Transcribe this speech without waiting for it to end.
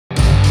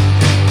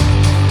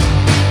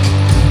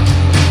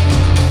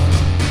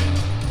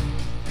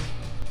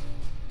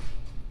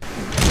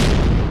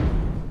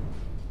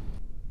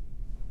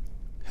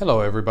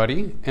Hello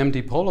everybody,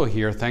 MD Polo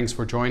here, thanks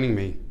for joining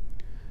me.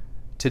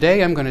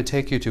 Today I'm going to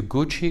take you to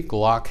Gucci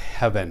Glock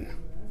Heaven.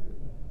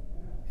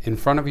 In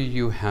front of you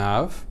you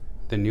have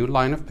the new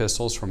line of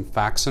pistols from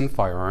Faxon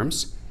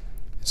firearms.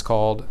 It's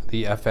called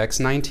the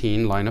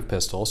FX19 line of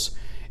pistols,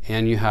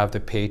 and you have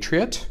the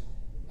Patriot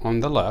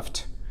on the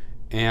left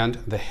and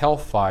the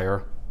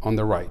Hellfire on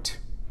the right.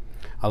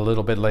 A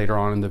little bit later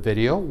on in the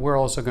video we're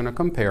also going to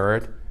compare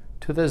it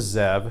to the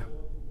Zev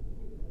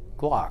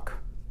Glock.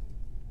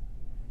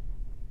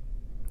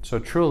 So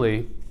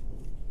truly,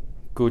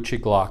 Gucci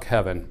Glock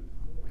Heaven.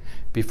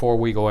 Before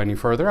we go any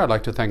further, I'd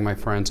like to thank my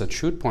friends at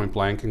Shoot Point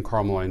Blank in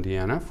Carmel,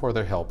 Indiana for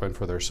their help and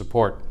for their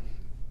support.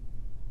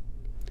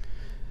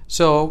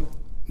 So,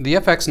 the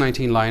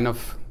FX19 line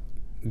of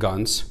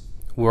guns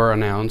were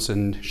announced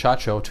in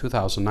SHOT Show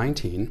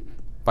 2019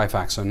 by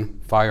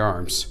Faxon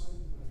Firearms.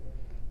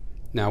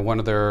 Now, one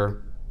of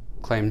their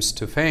claims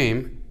to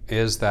fame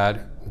is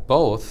that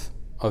both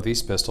of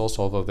these pistols,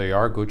 although they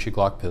are Gucci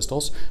Glock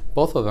pistols,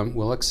 both of them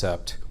will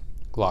accept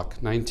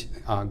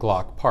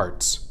Glock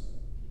parts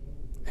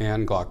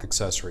and Glock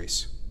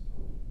accessories.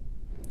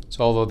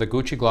 So although the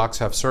Gucci Glocks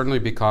have certainly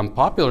become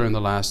popular in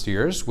the last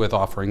years with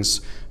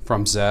offerings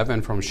from Zev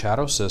and from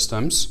Shadow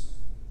Systems,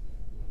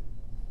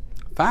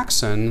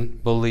 Faxon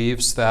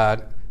believes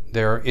that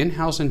their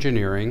in-house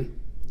engineering,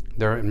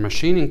 their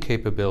machining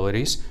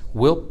capabilities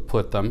will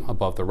put them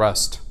above the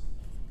rest.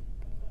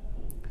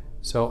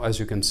 So as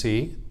you can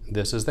see,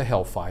 this is the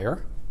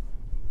Hellfire,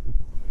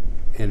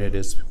 and it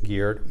is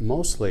geared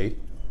mostly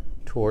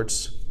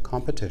towards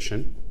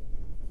competition.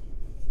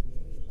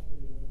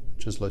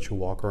 Just let you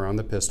walk around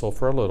the pistol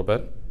for a little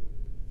bit.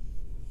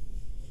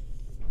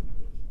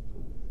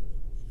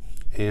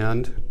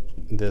 And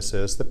this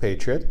is the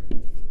Patriot,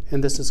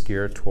 and this is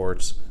geared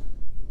towards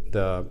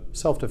the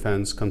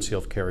self-defense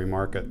concealed carry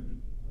market.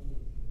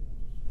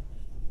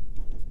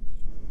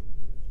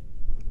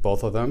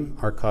 Both of them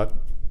are cut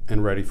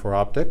and ready for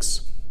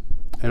optics.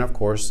 And of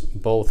course,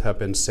 both have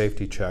been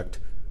safety checked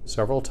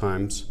several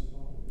times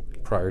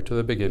prior to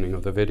the beginning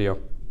of the video.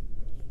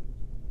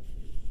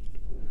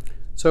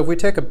 So if we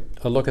take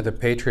a look at the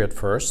Patriot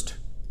first,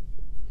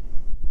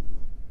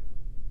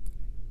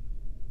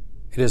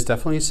 it is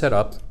definitely set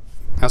up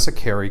as a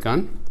carry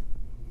gun.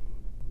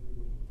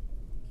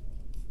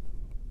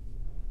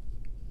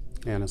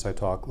 And as I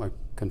talk, I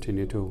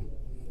continue to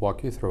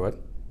walk you through it.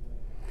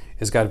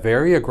 It's got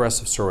very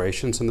aggressive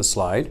serrations in the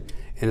slide,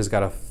 and it's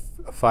got a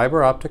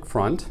fiber optic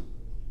front.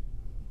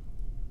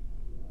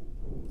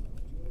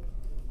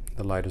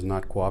 The light is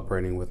not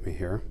cooperating with me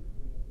here.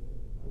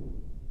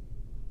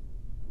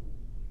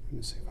 Let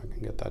me see if I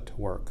can get that to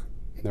work.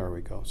 There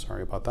we go.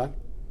 Sorry about that.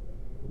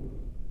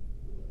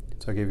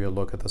 So I'll give you a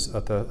look at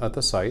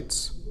the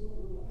sights,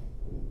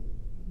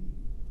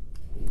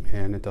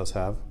 and it does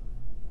have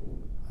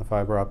a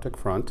fiber optic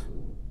front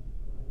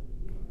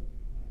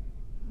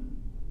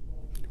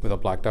with a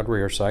blacked out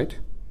rear sight.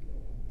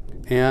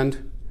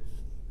 And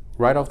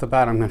right off the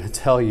bat, I'm going to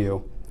tell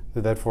you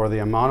that for the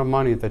amount of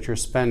money that you're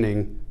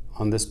spending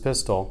on this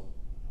pistol,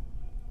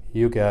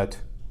 you get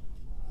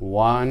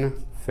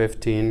one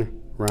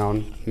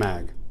 15-round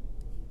mag.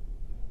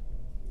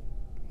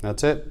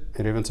 That's it.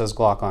 It even says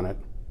Glock on it.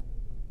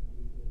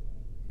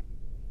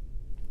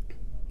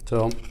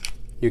 So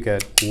you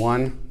get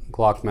one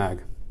Glock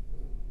mag.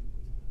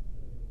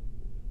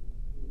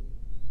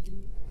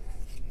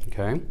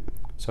 Okay,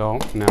 so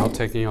now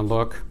taking a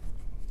look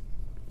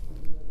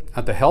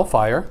at the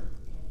Hellfire.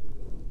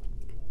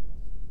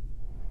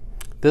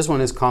 This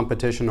one is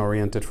competition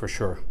oriented for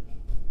sure.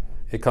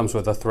 It comes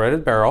with a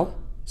threaded barrel,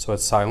 so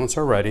it's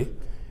silencer ready,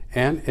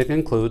 and it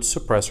includes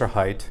suppressor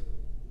height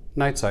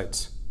night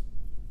sights.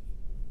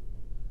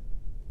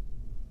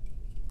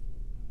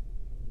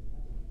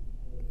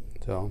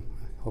 So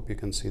I hope you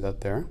can see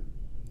that there.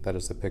 That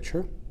is the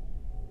picture.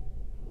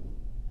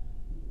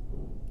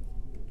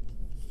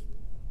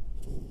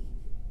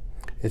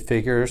 It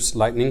figures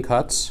lightning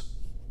cuts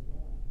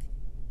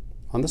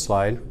on the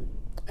slide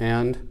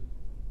and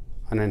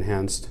an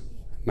enhanced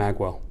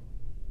magwell.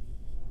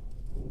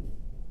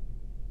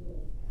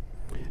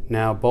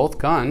 Now both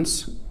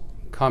guns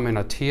come in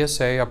a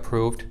TSA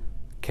approved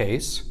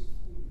case,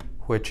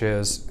 which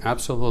is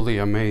absolutely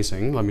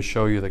amazing. Let me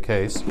show you the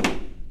case.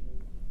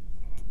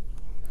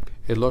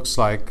 It looks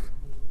like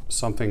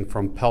something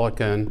from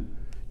Pelican,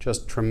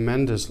 just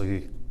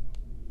tremendously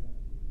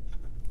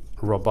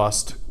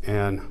robust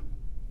and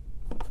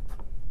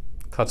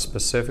cut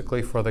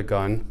specifically for the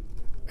gun.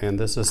 And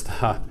this is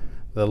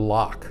the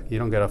lock. You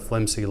don't get a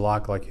flimsy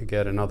lock like you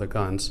get in other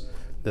guns.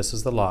 This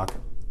is the lock,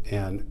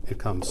 and it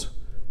comes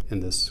in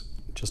this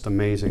just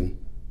amazing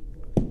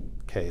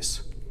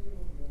case.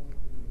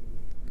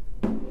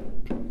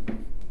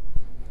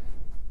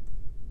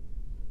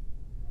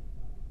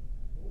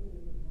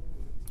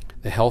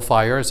 The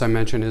Hellfire, as I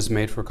mentioned, is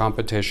made for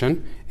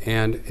competition,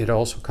 and it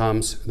also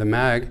comes, the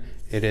mag,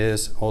 it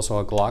is also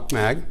a Glock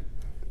mag.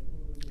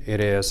 It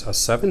is a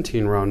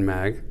 17-round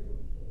mag.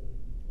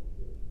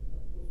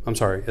 I'm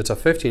sorry, it's a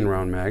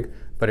 15-round mag,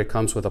 but it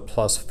comes with a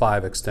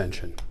 +5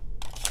 extension.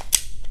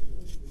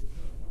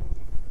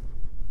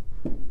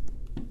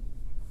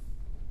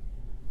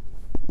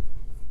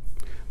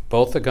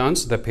 Both the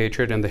guns, the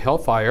Patriot and the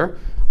Hellfire,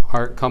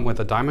 come with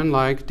a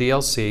diamond-like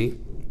DLC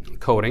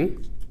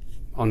coating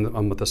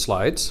with the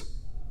slides.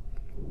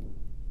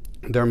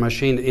 They're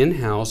machined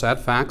in-house at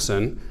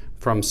Faxon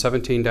from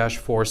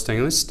 17-4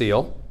 stainless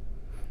steel.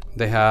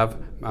 They have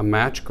a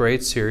match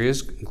grade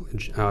series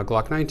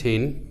Glock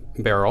 19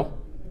 barrel,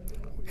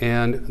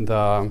 and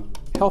the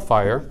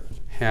Hellfire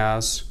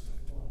has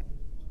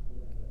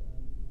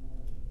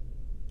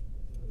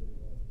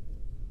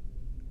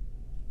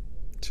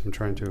I'm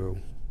trying to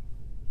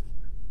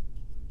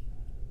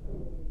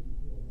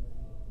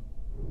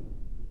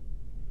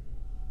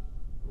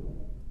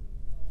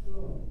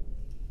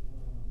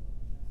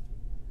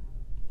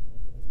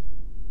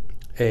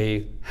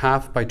a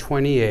 1/2 x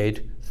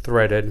 28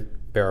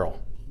 threaded barrel.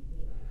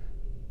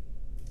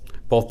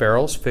 Both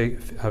barrels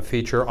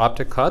feature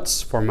optic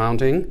cuts for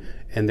mounting,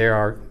 and they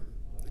are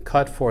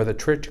cut for the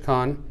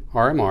Trichicon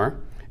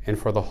RMR and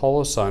for the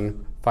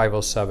Holosun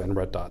 507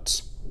 red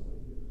dots.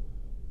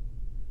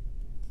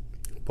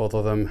 Both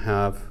of them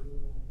have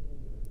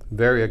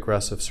very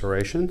aggressive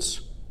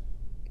serrations,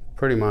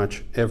 pretty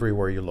much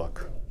everywhere you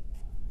look.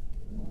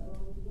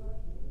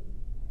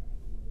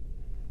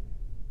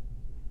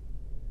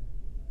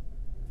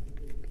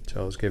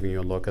 So I was giving you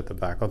a look at the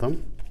back of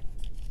them.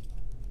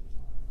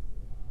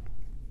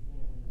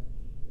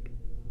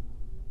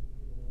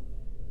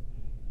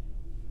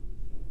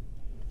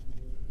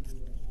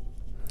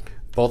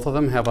 Both of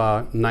them have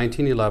a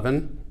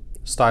 1911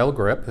 style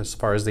grip as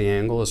far as the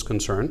angle is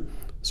concerned.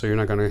 So you're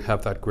not going to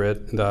have that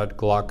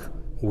Glock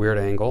weird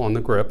angle on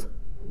the grip.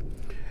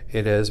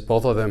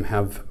 Both of them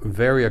have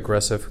very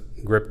aggressive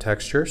grip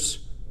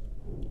textures.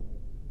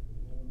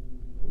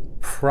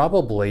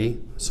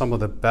 Probably some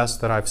of the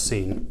best that I've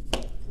seen.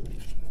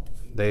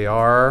 They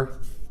are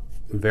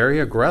very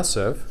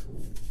aggressive,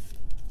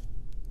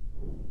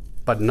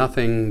 but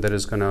nothing that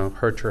is going to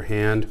hurt your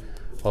hand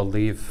or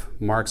leave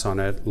marks on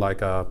it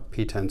like a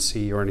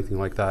P10C or anything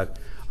like that.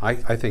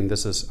 I think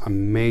this is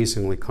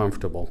amazingly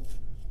comfortable,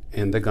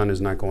 and the gun is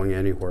not going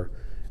anywhere.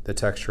 The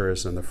texture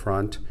is in the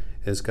front.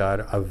 It's got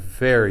a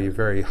very,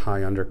 very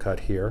high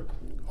undercut here,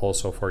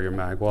 also for your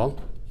mag well.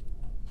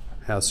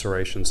 Has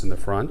serrations in the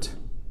front.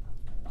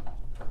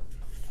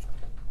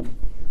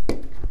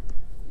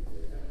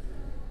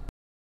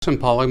 Faxon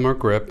polymer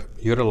grip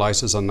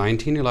utilizes a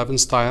 1911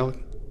 style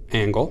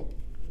angle,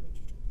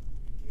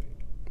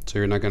 so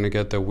you're not going to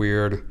get the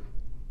weird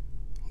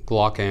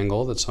Glock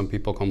angle that some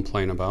people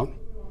complain about,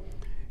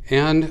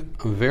 and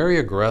very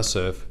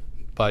aggressive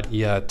but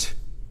yet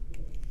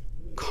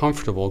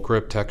comfortable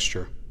grip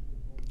texture.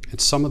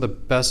 It's some of the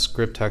best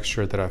grip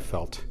texture that I've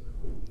felt.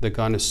 The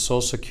gun is so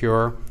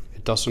secure,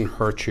 it doesn't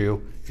hurt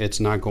you, it's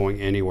not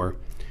going anywhere.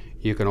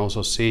 You can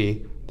also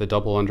see the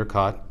double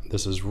undercut.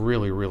 This is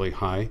really, really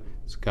high.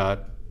 It's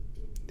got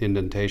the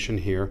indentation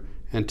here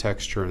and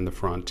texture in the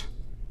front.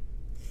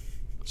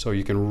 So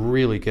you can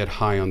really get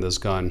high on this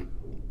gun,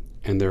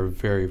 and they're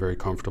very, very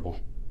comfortable.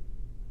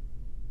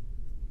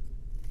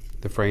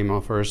 The frame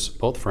offers,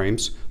 both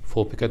frames,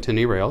 full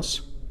Picatinny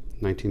rails,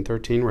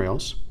 1913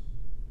 rails.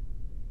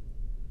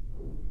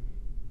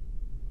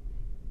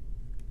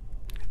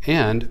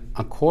 And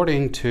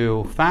according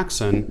to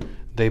Faxon,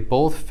 they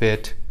both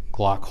fit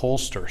Glock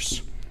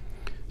holsters.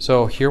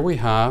 So here we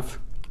have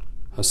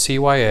a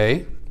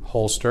CYA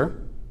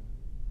holster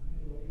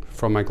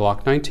from my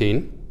Glock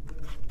 19.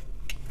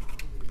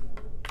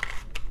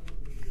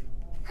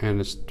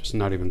 And it's just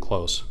not even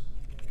close.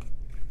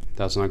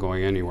 That's not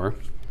going anywhere.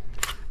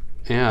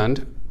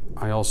 And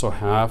I also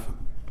have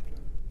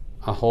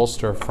a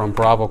holster from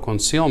Bravo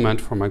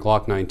Concealment for my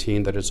Glock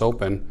 19 that is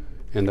open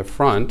in the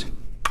front,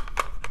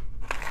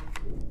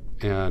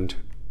 and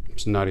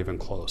it's not even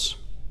close.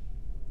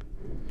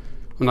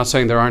 I'm not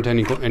saying there aren't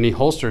any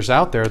holsters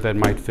out there that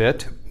might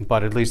fit,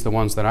 but at least the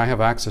ones that I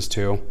have access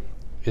to,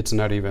 it's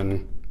not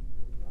even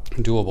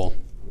doable.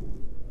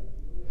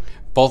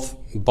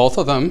 Both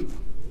of them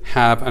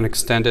have an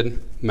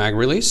extended mag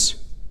release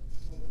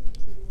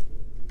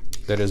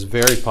that is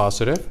very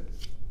positive.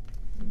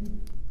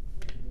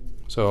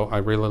 So I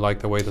really like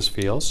the way this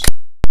feels.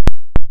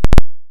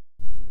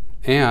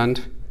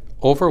 And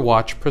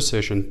Overwatch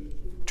precision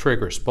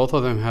triggers. Both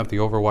of them have the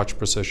Overwatch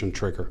precision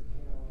trigger.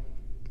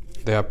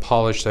 They have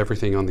polished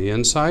everything on the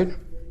inside,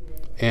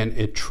 and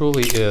it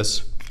truly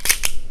is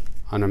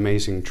an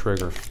amazing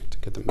trigger. To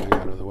get the mag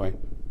out of the way.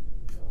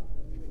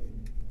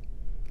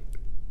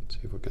 Let's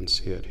see if we can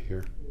see it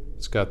here.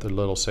 It's got the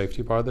little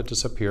safety bar that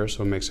disappears,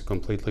 so it makes it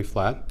completely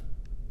flat.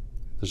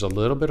 There's a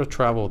little bit of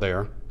travel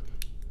there,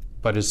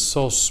 but it's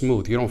so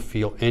smooth. You don't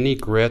feel any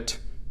grit.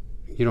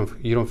 You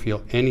don't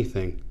feel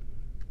anything.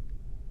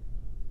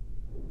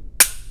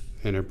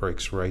 And it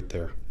breaks right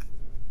there.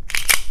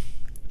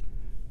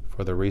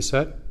 For the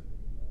reset,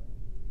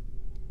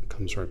 it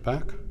comes right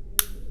back.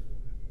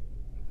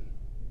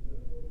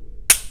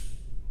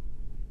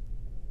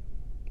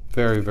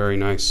 Very, very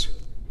nice.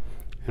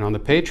 And on the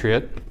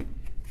Patriot,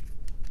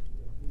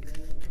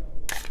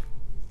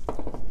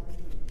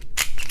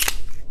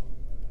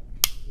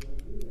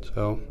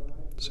 so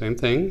same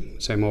thing,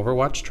 same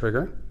Overwatch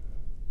trigger.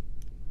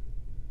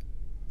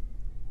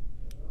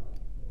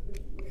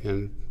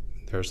 And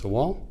there's the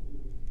wall.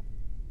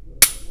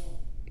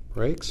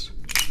 Brakes.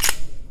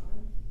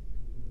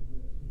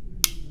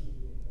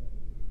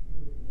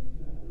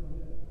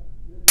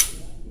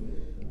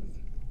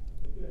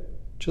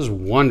 Just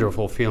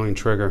wonderful feeling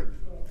trigger.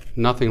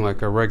 Nothing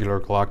like a regular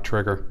Glock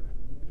trigger.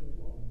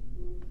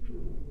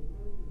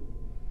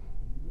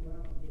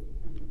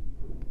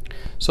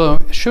 So,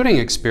 shooting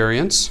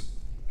experience.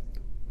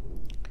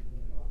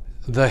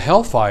 The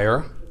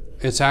Hellfire,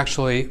 it's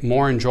actually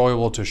more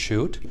enjoyable to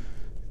shoot,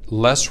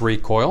 less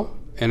recoil,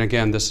 and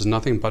again, this is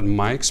nothing but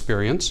my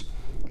experience,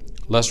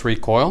 less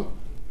recoil,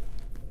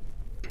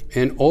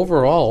 and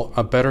overall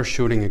a better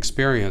shooting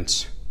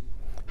experience.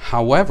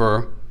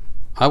 However,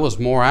 I was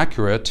more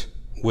accurate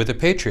with the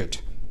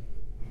Patriot.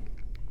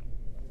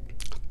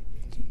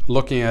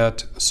 Looking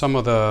at some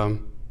of the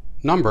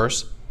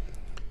numbers,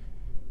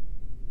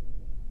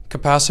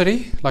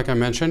 capacity, like I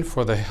mentioned,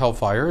 for the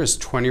Hellfire is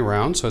 20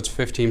 rounds, so it's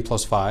 15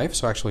 plus 5,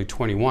 so actually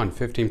 21.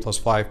 15 plus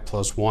 5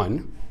 plus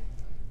 1.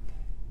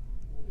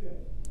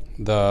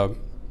 The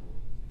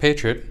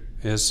Patriot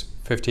is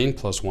 15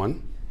 plus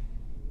 1.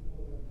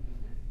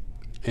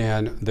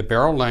 And the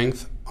barrel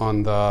length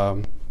on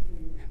the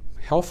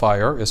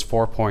Hellfire is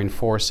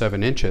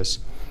 4.47 inches.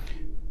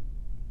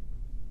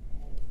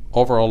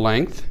 Overall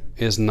length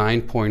is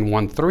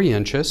 9.13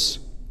 inches.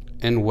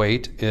 And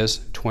weight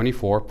is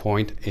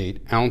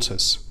 24.8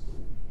 ounces.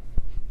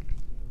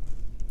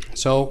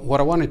 So what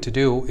I wanted to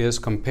do is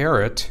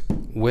compare it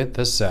with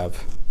the ZEV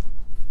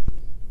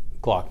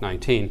Glock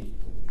 19.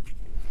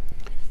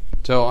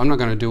 So I'm not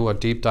going to do a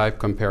deep dive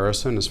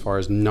comparison as far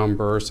as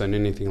numbers and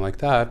anything like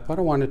that, but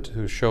I wanted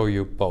to show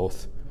you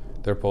both.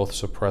 They're both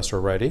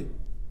suppressor ready.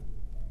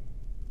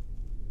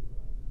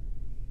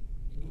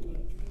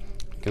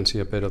 You can see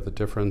a bit of the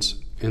difference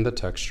in the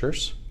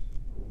textures.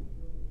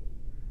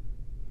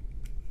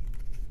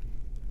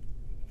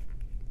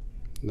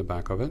 The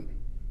back of it.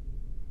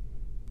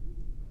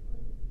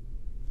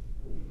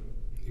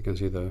 You can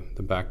see the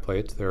back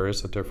plates. There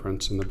is a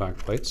difference in the back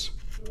plates.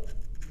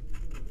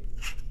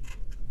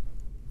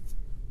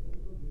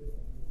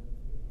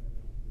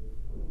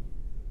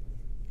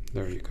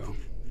 There you go.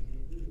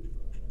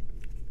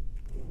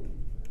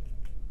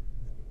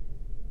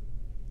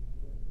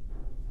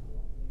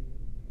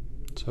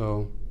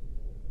 So,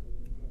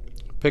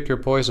 pick your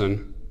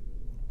poison.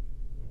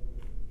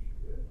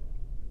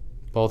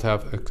 Both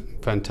have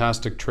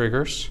fantastic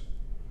triggers.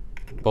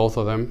 Both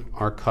of them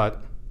are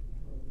cut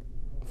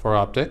for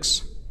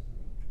optics.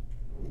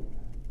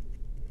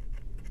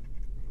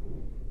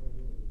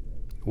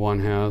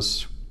 One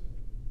has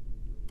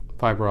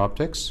fiber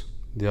optics.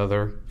 The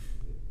other,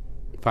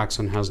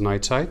 Faxon, has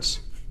night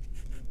sights,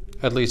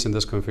 at least in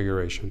this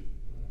configuration.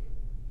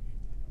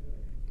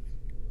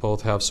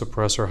 Both have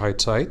suppressor height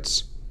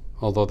sights,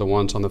 although the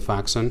ones on the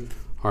Faxon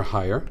are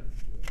higher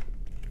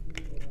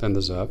than the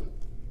ZEV.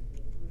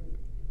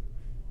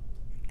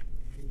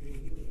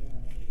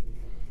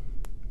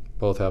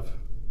 Both have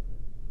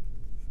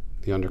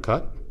the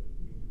undercut.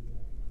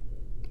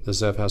 The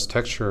ZEV has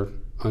texture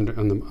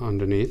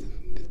underneath.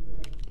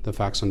 The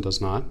Faxon does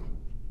not.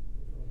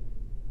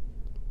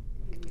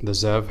 The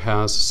ZEV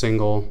has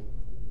single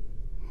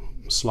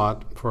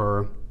slot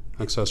for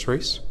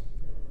accessories.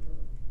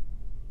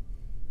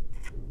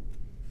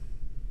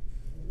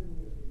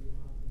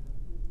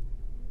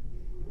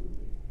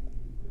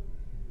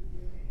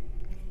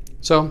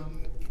 So,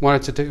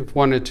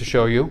 wanted to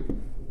show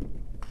you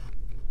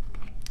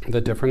the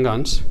different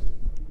guns.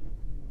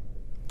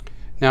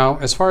 Now,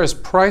 as far as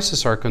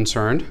prices are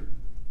concerned,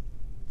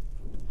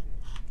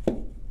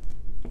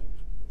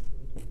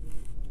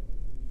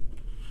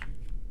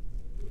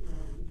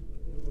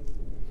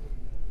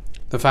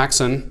 the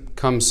Faxon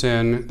comes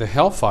in, the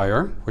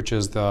Hellfire, which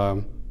is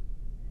the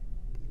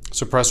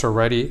suppressor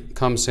ready,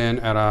 comes in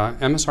at a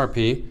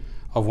MSRP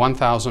of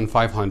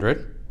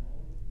 $1,500,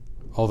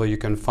 although you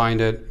can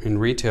find it in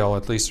retail,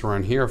 at least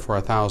around here,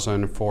 for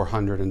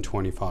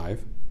 $1,425.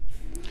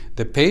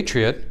 The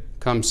Patriot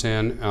comes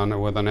in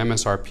with an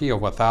MSRP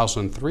of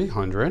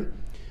 $1,300,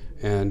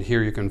 and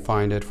here you can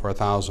find it for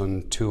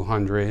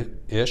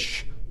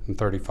 $1,200-ish, and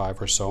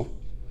 35 or so.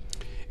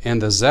 And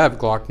the ZEV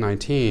Glock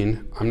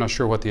 19, I'm not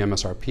sure what the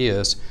MSRP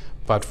is,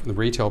 but the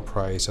retail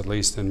price, at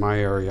least in my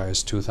area,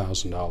 is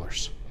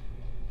 $2,000.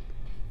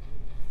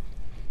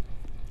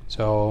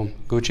 So,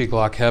 Gucci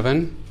Glock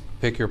Heaven,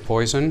 pick your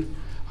poison.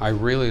 I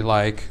really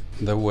like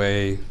the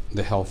way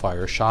the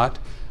Hellfire shot.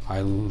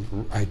 I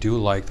do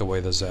like the way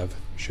the ZEV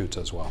shoots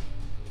as well.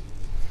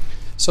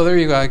 So there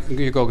you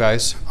go,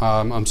 guys.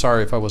 I'm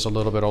sorry if I was a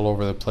little bit all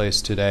over the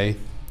place today.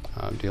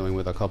 I'm dealing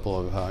with a couple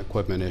of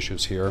equipment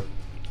issues here,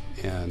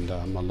 and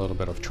a little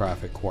bit of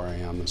traffic where I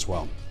am as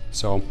well.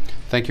 So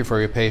thank you for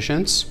your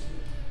patience,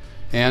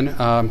 and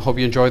hope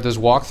you enjoyed this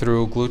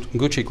walkthrough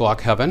Gucci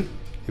Glock Heaven.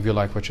 If you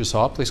like what you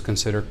saw, please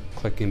consider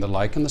clicking the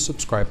like and the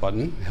subscribe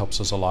button. It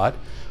helps us a lot.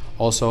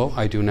 Also,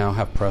 I do now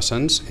have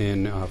presence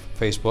in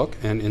Facebook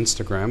and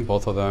Instagram,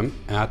 both of them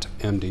at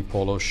MD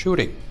Polo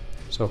Shooting.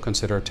 So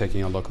consider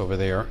taking a look over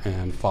there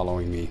and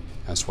following me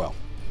as well.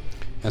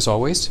 As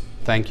always,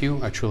 thank you.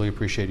 I truly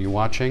appreciate you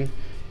watching.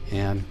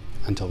 And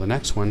until the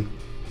next one,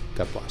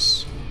 God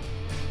bless.